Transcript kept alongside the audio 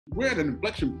We're at an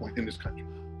inflection point in this country.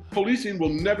 Policing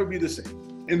will never be the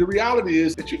same. And the reality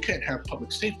is that you can't have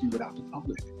public safety without the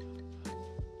public.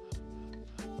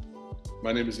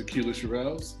 My name is Akila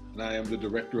Sherrills, and I am the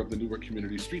director of the Newark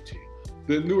Community Street Team.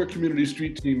 The Newark Community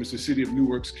Street Team is the City of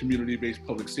Newark's community-based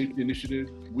public safety initiative.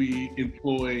 We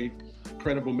employ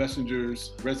credible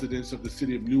messengers, residents of the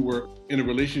City of Newark, in a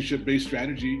relationship-based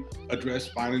strategy address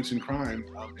violence and crime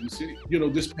in the city. You know,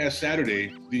 this past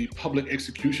Saturday, the public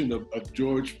execution of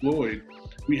George Floyd,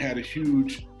 we had a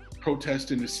huge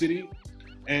protest in the city,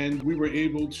 and we were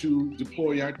able to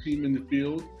deploy our team in the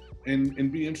field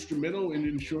and be instrumental in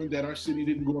ensuring that our city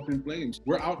didn't go up in flames.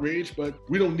 We're outraged, but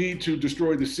we don't need to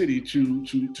destroy the city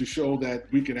to show that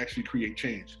we can actually create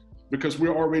change, because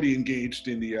we're already engaged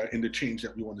in the change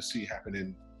that we want to see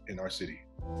happen in our city.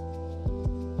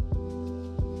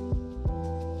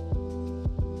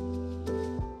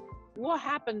 What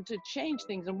happened to change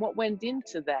things and what went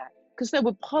into that? Because there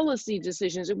were policy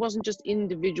decisions. It wasn't just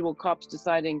individual cops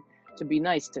deciding to be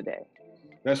nice today.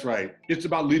 That's right. It's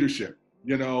about leadership.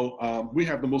 You know, we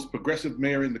have the most progressive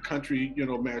mayor in the country, you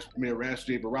know, Mayor Ras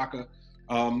J. Baraka,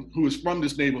 who is from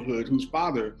this neighborhood, whose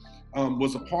father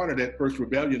was a part of that first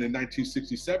rebellion in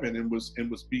 1967 and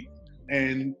was beaten.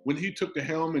 And when he took the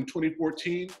helm in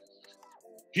 2014,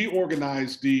 he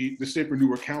organized the Safer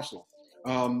Newark Council,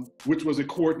 which was a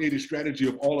coordinated strategy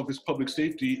of all of his public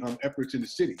safety efforts in the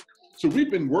city. So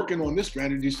we've been working on this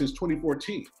strategy since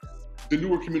 2014. The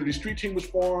Newark Community Street Team was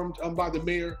formed by the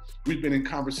mayor. We've been in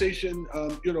conversation,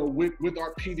 you know, with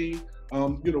our PD,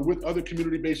 you know, with other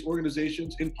community-based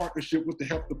organizations in partnership with the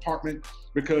health department,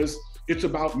 because it's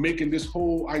about making this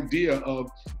whole idea of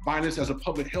violence as a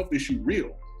public health issue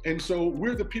real. And so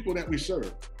we're the people that we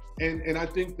serve. And I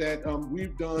think that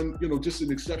we've done, you know, just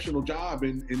an exceptional job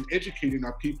in educating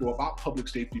our people about public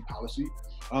safety policy,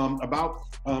 about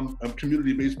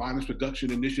community-based violence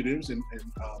reduction initiatives and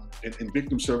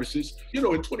victim services. You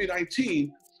know, in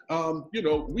 2019, you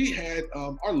know, we had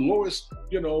our lowest,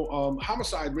 you know,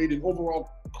 homicide rate and overall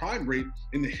crime rate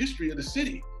in the history of the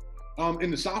city.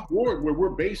 In the South Ward, where we're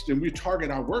based and we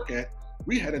target our work at,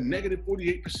 we had a negative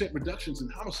 48% reductions in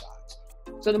homicides.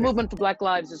 So the movement for Black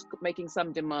Lives is making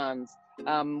some demands.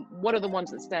 What are the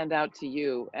ones that stand out to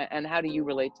you, and how do you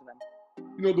relate to them?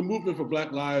 You know, the movement for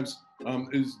Black Lives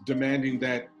is demanding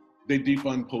that they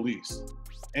defund police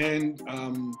and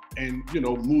you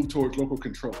know, move towards local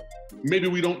control. Maybe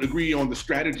we don't agree on the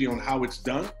strategy on how it's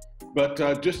done,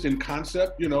 but just in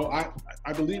concept, you know,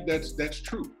 I believe that's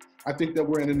true. I think that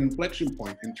we're at an inflection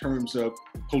point in terms of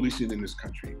policing in this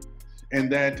country, and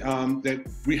that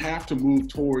we have to move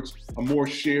towards a more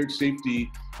shared safety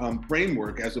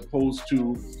framework, as opposed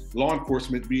to law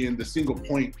enforcement being the single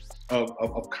point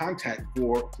of contact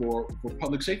for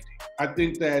public safety. I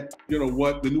think that, you know,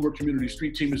 what the Newark Community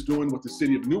Street Team is doing, what the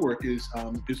City of Newark is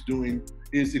doing,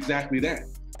 is exactly that.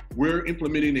 We're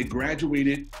implementing a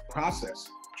graduated process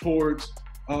towards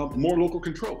more local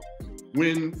control.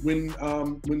 When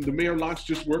the mayor launched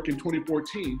this work in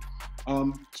 2014,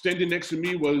 standing next to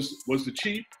me was the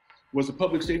chief, was the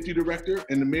public safety director,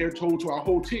 and the mayor told to our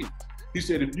whole team, he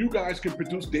said, if you guys can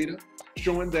produce data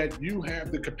showing that you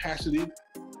have the capacity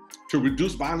to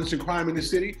reduce violence and crime in the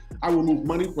city, I will move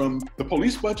money from the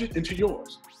police budget into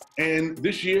yours. And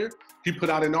this year, he put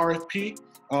out an RFP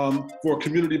for a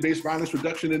community-based violence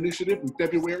reduction initiative in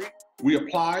February. We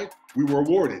applied, we were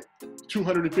awarded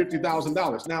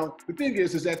 $250,000. Now, the thing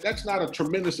is that that's not a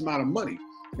tremendous amount of money,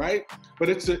 right? But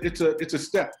it's a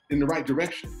step in the right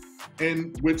direction.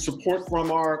 And with support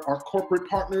from our corporate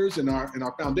partners and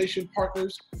our foundation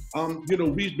partners, you know,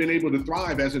 we've been able to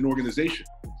thrive as an organization.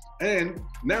 And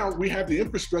now we have the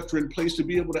infrastructure in place to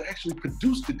be able to actually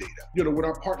produce the data, you know, with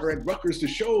our partner at Rutgers, to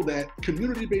show that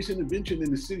community-based intervention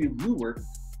in the city of Newark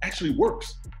actually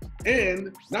works.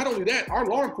 And not only that, our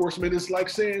law enforcement is like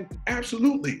saying,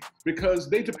 absolutely, because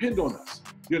they depend on us,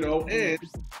 you know, and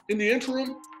in the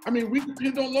interim, I mean, we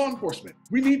depend on law enforcement.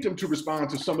 We need them to respond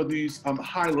to some of these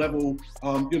high level,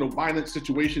 you know, violent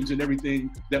situations and everything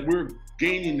that we're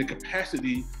gaining the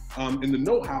capacity and the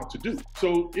know-how to do.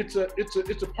 So it's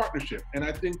a partnership. And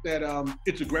I think that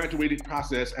it's a graduated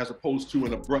process as opposed to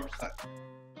an abrupt cut.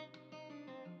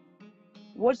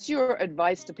 What's your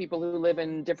advice to people who live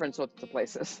in different sorts of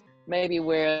places, maybe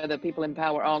where the people in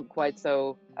power aren't quite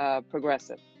so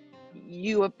progressive?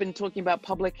 You have been talking about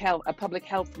public health, a public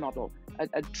health model,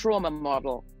 a trauma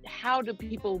model. How do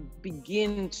people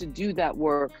begin to do that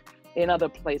work in other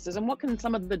places? And what can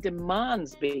some of the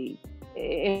demands be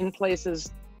in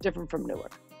places different from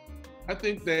Newark? I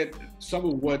think that some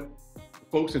of what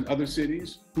folks in other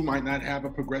cities who might not have a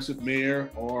progressive mayor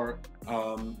or,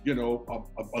 you know,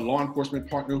 a law enforcement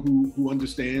partner who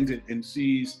understands and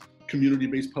sees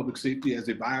community-based public safety as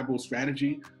a viable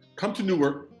strategy. Come to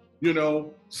Newark, you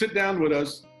know, sit down with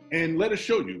us and let us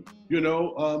show you, you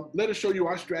know, let us show you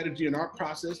our strategy and our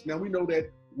process. Now we know that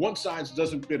one size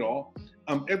doesn't fit all.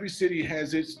 Every city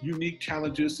has its unique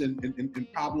challenges and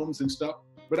problems and stuff.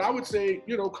 But I would say,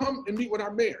 you know, come and meet with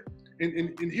our mayor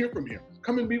and hear from him.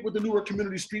 Come and meet with the Newark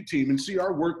Community Street Team and see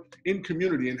our work in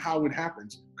community and how it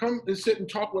happens. Come and sit and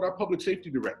talk with our public safety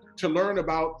director to learn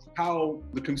about how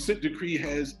the consent decree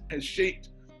has shaped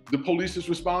the police's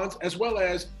response, as well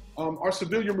as our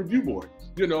civilian review board,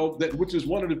 you know, which is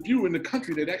one of the few in the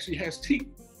country that actually has teeth.